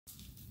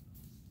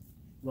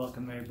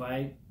Welcome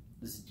everybody.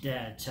 This is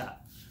Dad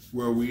Chop.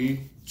 Where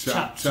we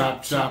chop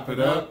it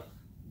up,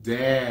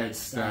 dad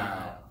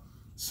style.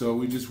 So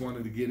we just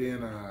wanted to get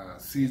in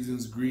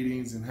season's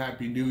greetings and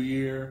Happy New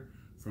Year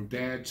from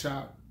Dad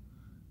Chop.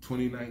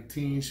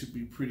 2019 should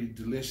be pretty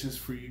delicious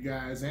for you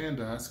guys and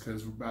us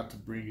because we're about to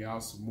bring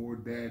y'all some more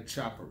dad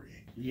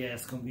choppery. Yeah,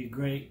 it's gonna be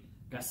great.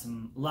 Got a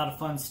lot of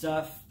fun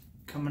stuff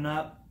coming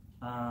up.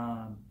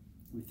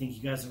 We think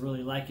you guys will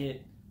really like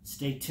it.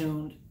 Stay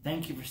tuned.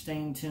 Thank you for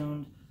staying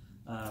tuned.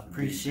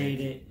 Appreciate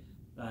it.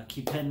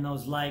 Keep hitting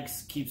those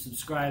likes. Keep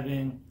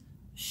subscribing.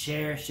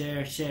 Share.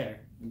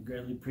 We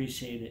greatly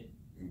appreciate it.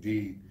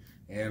 Indeed.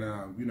 And,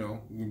 you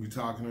know, we're going to be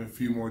talking to a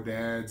few more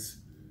dads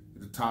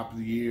at the top of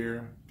the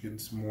year, getting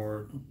some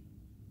more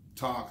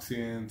talks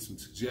in, some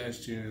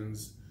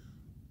suggestions.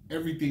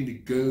 Everything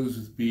that goes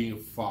with being a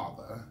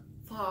father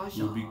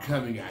will be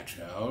coming at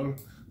y'all.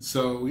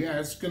 So, yeah,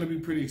 it's going to be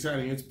pretty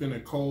exciting. It's been a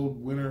cold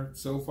winter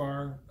so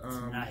far.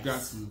 Nice.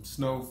 Got some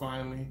snow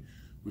finally,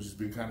 which has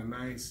been kind of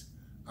nice.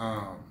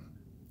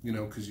 You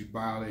know, because you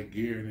buy all that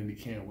gear and then you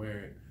can't wear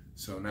it.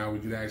 So now we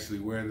could actually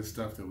wear the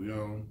stuff that we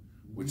own,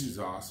 which is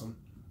awesome.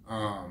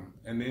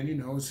 And then, you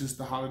know, it's just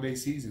the holiday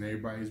season.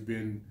 Everybody's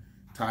been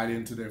tied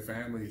into their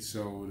families,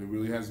 so there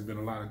really hasn't been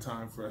a lot of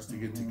time for us to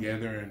get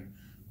together and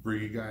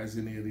bring you guys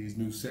any of these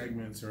new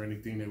segments or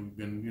anything that we've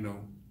been, you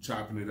know,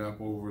 chopping it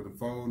up over the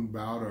phone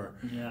about, or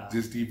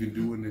just even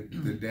doing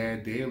the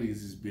dad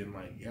dailies has been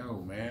like, yo,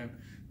 man,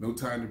 no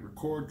time to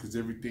record because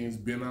everything's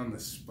been on the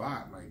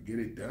spot. Like, get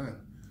it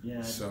done.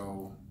 Yeah.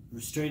 So we're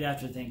straight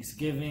after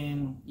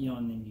Thanksgiving, you know,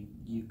 and then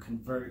you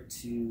convert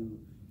to, you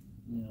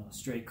know,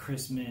 straight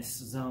Christmas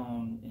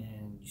zone,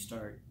 and you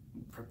start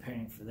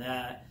preparing for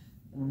that.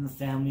 And then the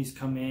families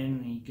come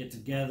in and you get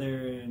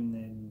together, and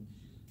then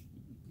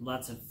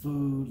lots of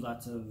food,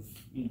 lots of,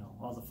 you know,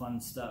 all the fun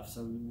stuff.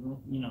 So,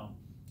 you know,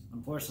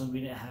 unfortunately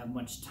we didn't have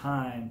much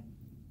time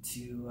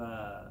to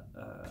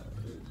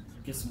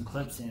get some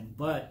clips in,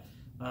 but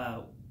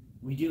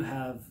we do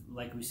have,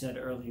 like we said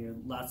earlier,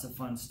 lots of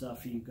fun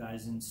stuff for you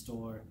guys in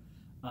store.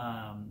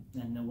 And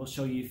then we'll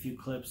show you a few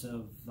clips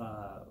of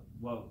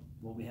what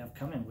we have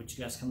coming, which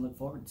you guys can look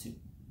forward to.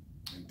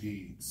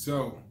 Indeed.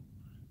 So,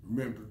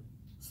 remember,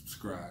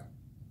 subscribe,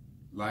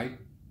 like,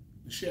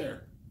 and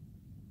share.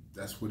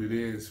 That's what it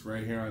is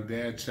right here on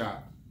Dad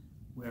Chop.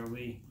 Where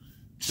we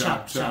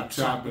chop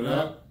it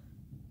up,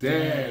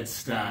 dad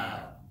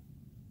style.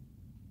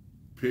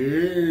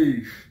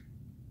 Peace.